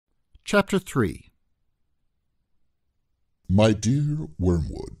Chapter 3. My dear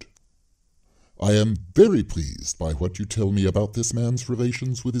Wormwood, I am very pleased by what you tell me about this man's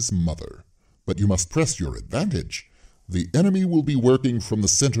relations with his mother, but you must press your advantage. The enemy will be working from the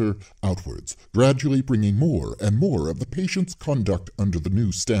center outwards, gradually bringing more and more of the patient's conduct under the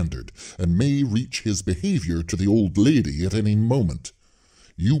new standard, and may reach his behavior to the old lady at any moment.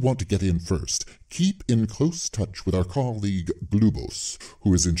 You want to get in first. Keep in close touch with our colleague Glubos,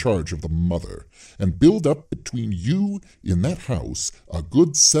 who is in charge of the mother, and build up between you in that house a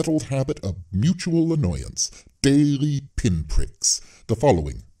good settled habit of mutual annoyance, daily pinpricks. The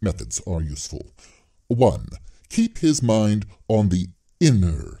following methods are useful. 1. Keep his mind on the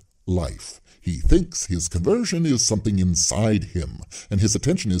inner life. He thinks his conversion is something inside him, and his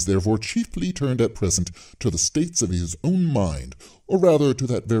attention is therefore chiefly turned at present to the states of his own mind, or rather to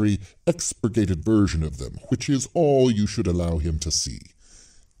that very expurgated version of them, which is all you should allow him to see.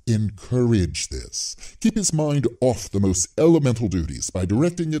 Encourage this. Keep his mind off the most elemental duties by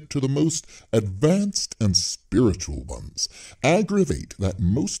directing it to the most advanced and spiritual ones. Aggravate that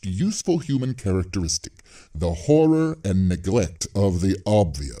most useful human characteristic, the horror and neglect of the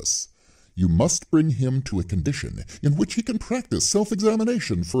obvious. You must bring him to a condition in which he can practice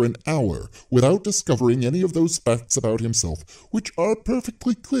self-examination for an hour without discovering any of those facts about himself which are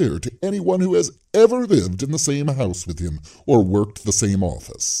perfectly clear to anyone who has ever lived in the same house with him or worked the same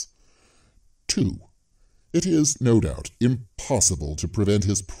office. 2. It is, no doubt, impossible to prevent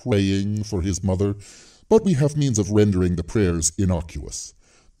his praying for his mother, but we have means of rendering the prayers innocuous.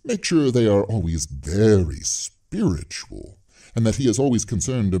 Make sure they are always very spiritual, and that he is always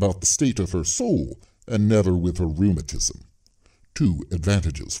concerned about the state of her soul, and never with her rheumatism. 2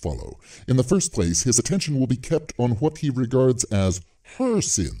 advantages follow. In the first place, his attention will be kept on what he regards as her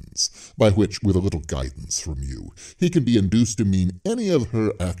sins, by which, with a little guidance from you, he can be induced to mean any of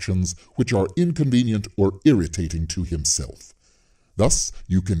her actions which are inconvenient or irritating to himself. Thus,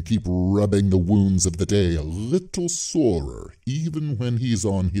 you can keep rubbing the wounds of the day a little sorer, even when he's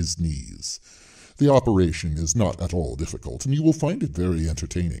on his knees. The operation is not at all difficult, and you will find it very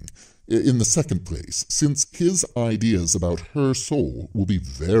entertaining. In the second place, since his ideas about her soul will be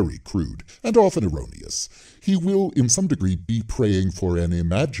very crude and often erroneous, he will in some degree be praying for an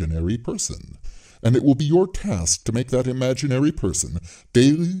imaginary person, and it will be your task to make that imaginary person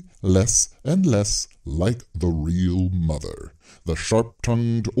daily less and less like the real mother, the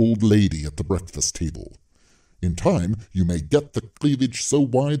sharp-tongued old lady at the breakfast table. In time, you may get the cleavage so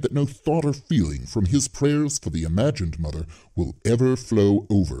wide that no thought or feeling from his prayers for the imagined mother will ever flow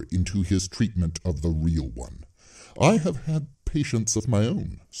over into his treatment of the real one. I have had patients of my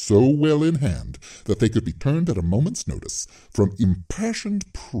own so well in hand that they could be turned at a moment's notice from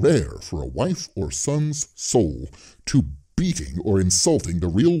impassioned prayer for a wife or son's soul to beating or insulting the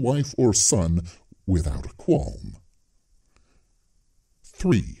real wife or son without a qualm.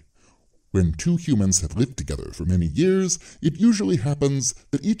 3. When two humans have lived together for many years, it usually happens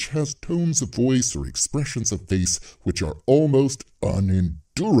that each has tones of voice or expressions of face which are almost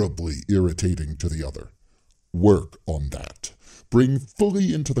unendurably irritating to the other. Work on that. Bring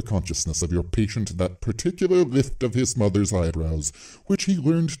fully into the consciousness of your patient that particular lift of his mother's eyebrows which he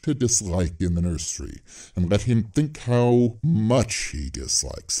learned to dislike in the nursery, and let him think how much he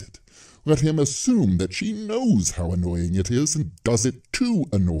dislikes it. Let him assume that she knows how annoying it is and does it to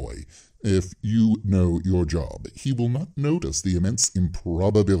annoy. If you know your job, he will not notice the immense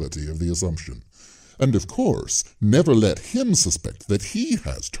improbability of the assumption. And of course, never let him suspect that he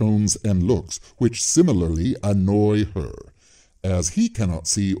has tones and looks which similarly annoy her. As he cannot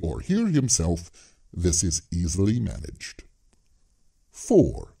see or hear himself, this is easily managed.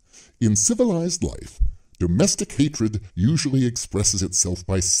 4. In civilized life, domestic hatred usually expresses itself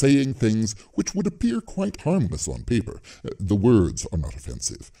by saying things which would appear quite harmless on paper. The words are not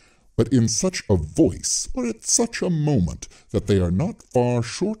offensive, but in such a voice or at such a moment that they are not far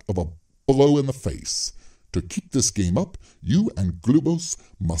short of a blow in the face. To keep this game up, you and Glubos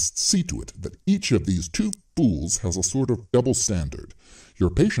must see to it that each of these two fools has a sort of double standard. Your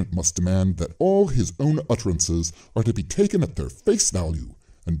patient must demand that all his own utterances are to be taken at their face value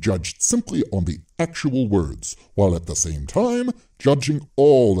and judged simply on the actual words, while at the same time judging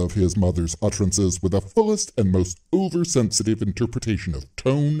all of his mother's utterances with the fullest and most oversensitive interpretation of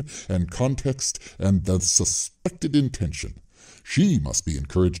tone and context and the suspected intention. She must be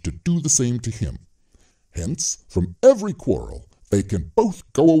encouraged to do the same to him. Hence, from every quarrel, they can both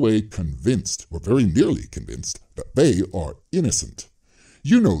go away convinced, or very nearly convinced, that they are innocent.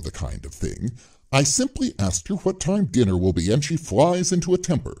 You know the kind of thing. I simply asked her what time dinner will be, and she flies into a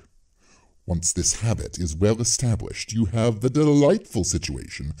temper. Once this habit is well established, you have the delightful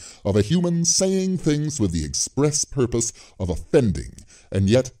situation of a human saying things with the express purpose of offending, and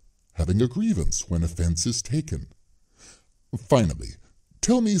yet having a grievance when offense is taken. Finally,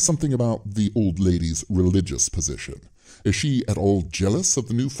 tell me something about the old lady's religious position. Is she at all jealous of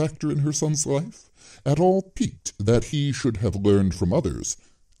the new factor in her son's life? At all piqued that he should have learned from others,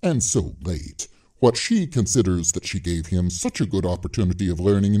 and so late, what she considers that she gave him such a good opportunity of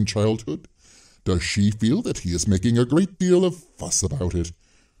learning in childhood? Does she feel that he is making a great deal of fuss about it,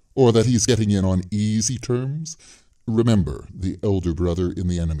 or that he's getting in on easy terms? Remember the elder brother in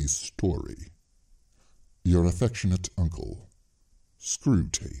the enemy's story. Your affectionate uncle,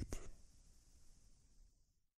 Screwtape.